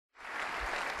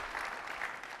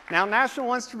Now,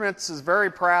 National Instruments is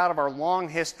very proud of our long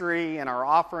history and our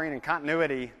offering and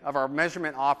continuity of our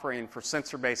measurement offering for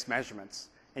sensor-based measurements.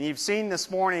 And you've seen this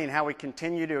morning how we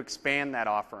continue to expand that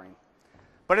offering.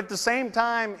 But at the same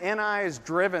time, NI is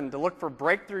driven to look for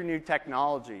breakthrough new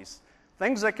technologies,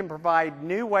 things that can provide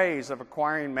new ways of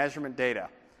acquiring measurement data.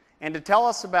 And to tell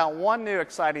us about one new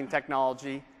exciting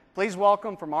technology, please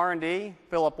welcome from R&D,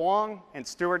 Philip Wong and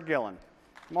Stuart Gillen.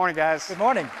 Good morning, guys. Good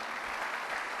morning.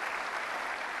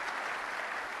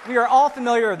 We are all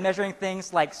familiar with measuring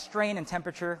things like strain and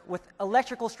temperature with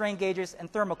electrical strain gauges and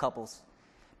thermocouples.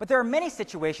 But there are many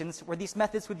situations where these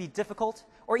methods would be difficult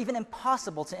or even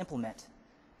impossible to implement.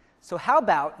 So how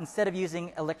about, instead of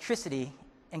using electricity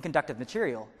and conductive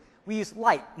material, we use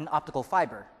light and optical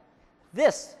fiber?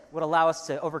 This would allow us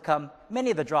to overcome many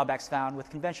of the drawbacks found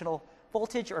with conventional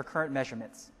voltage or current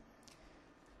measurements.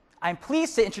 I'm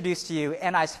pleased to introduce to you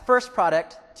NI's first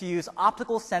product to use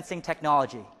optical sensing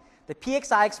technology, the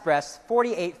PXI Express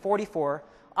 4844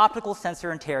 Optical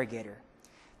Sensor Interrogator.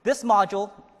 This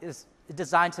module is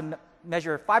designed to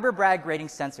measure fiber Bragg grating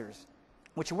sensors,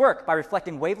 which work by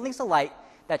reflecting wavelengths of light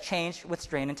that change with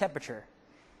strain and temperature.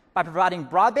 By providing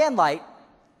broadband light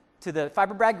to the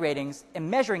fiber Bragg gratings and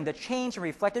measuring the change in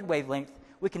reflected wavelength,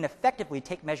 we can effectively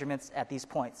take measurements at these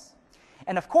points.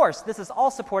 And of course, this is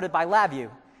all supported by LabVIEW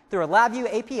through a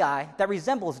LabVIEW API that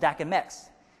resembles DAC-MX.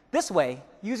 This way,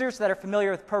 users that are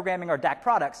familiar with programming our DAC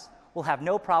products will have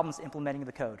no problems implementing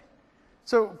the code.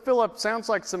 So, Philip, sounds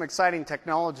like some exciting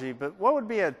technology, but what would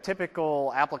be a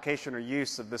typical application or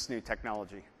use of this new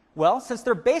technology? Well, since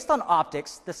they're based on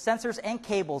optics, the sensors and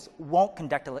cables won't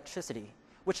conduct electricity,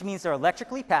 which means they're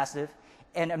electrically passive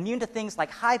and immune to things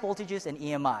like high voltages and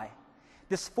EMI.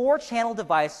 This 4-channel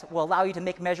device will allow you to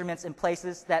make measurements in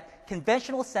places that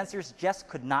conventional sensors just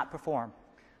could not perform.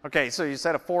 Okay, so you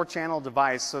said a 4-channel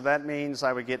device, so that means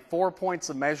I would get 4 points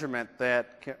of measurement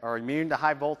that are immune to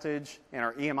high voltage and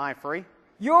are EMI free?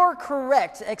 You're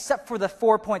correct, except for the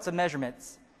 4 points of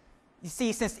measurements. You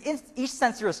see, since each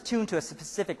sensor is tuned to a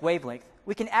specific wavelength,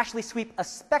 we can actually sweep a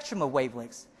spectrum of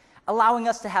wavelengths, allowing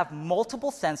us to have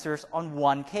multiple sensors on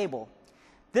one cable.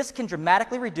 This can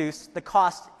dramatically reduce the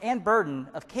cost and burden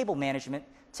of cable management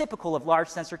typical of large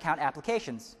sensor count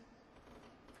applications.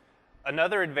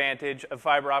 Another advantage of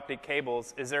fiber optic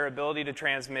cables is their ability to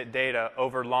transmit data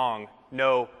over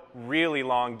really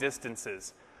long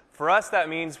distances. For us, that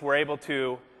means we're able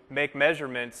to make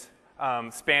measurements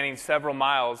spanning several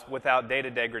miles without data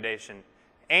degradation.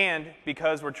 And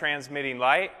because we're transmitting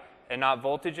light and not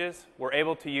voltages, we're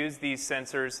able to use these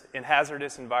sensors in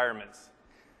hazardous environments.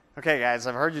 Okay, guys,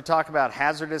 I've heard you talk about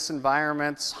hazardous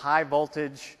environments, high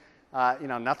voltage.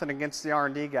 Nothing against the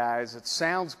R&D guys. It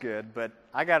sounds good, but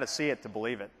I got to see it to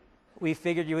believe it. We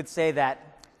figured you would say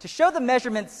that. To show the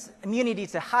measurements immunity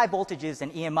to high voltages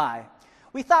and EMI,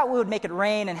 we thought we would make it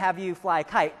rain and have you fly a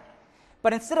kite.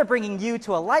 But instead of bringing you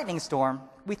to a lightning storm,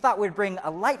 we thought we'd bring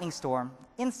a lightning storm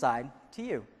inside to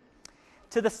you.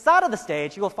 To the side of the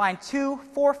stage, you will find 2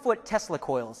 4-foot Tesla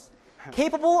coils,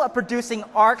 capable of producing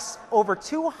arcs over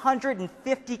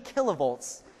 250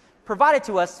 kilovolts, provided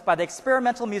to us by the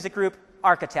experimental music group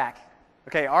ArcAttack.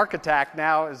 Okay, ArcAttack.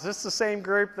 Now, is this the same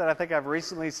group that I think I've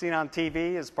recently seen on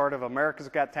TV as part of America's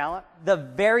Got Talent? The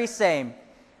very same.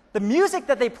 The music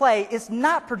that they play is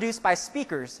not produced by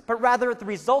speakers, but rather the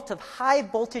result of high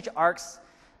voltage arcs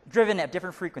driven at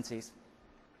different frequencies.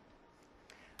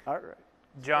 All right.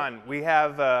 John, we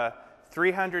have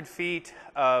 300 feet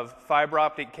of fiber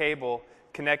optic cable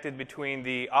connected between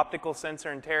the optical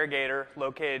sensor interrogator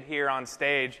located here on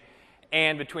stage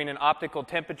and between an optical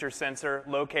temperature sensor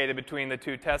located between the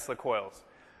 2 Tesla coils.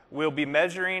 We'll be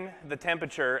measuring the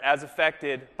temperature as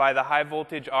affected by the high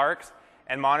voltage arcs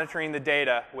and monitoring the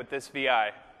data with this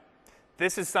VI.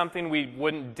 This is something we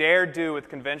wouldn't dare do with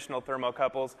conventional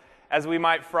thermocouples, as we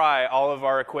might fry all of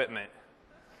our equipment.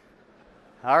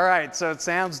 All right, so it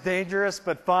sounds dangerous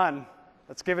but fun.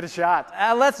 Let's give it a shot.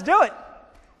 Let's do it.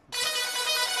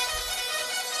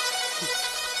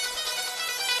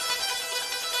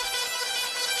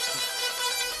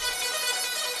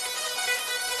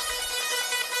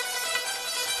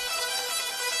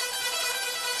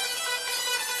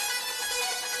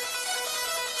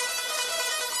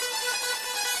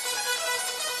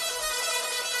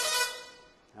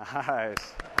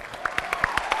 Nice.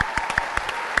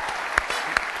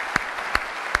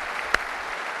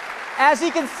 As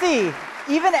you can see,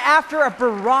 even after a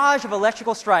barrage of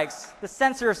electrical strikes, the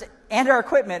sensors and our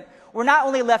equipment were not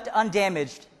only left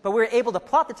undamaged, but we were able to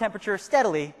plot the temperature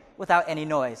steadily without any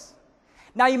noise.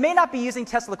 Now, you may not be using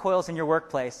Tesla coils in your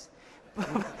workplace,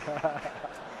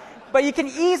 But you can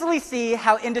easily see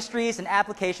how industries and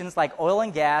applications like oil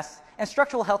and gas and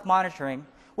structural health monitoring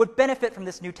would benefit from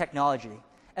this new technology,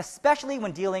 especially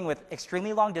when dealing with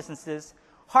extremely long distances,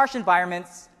 harsh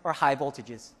environments, or high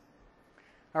voltages.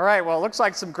 All right, well, it looks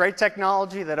like some great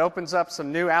technology that opens up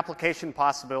some new application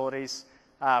possibilities.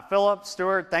 Philip,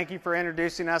 Stuart, thank you for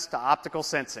introducing us to optical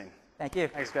sensing. Thank you.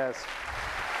 Thanks, guys.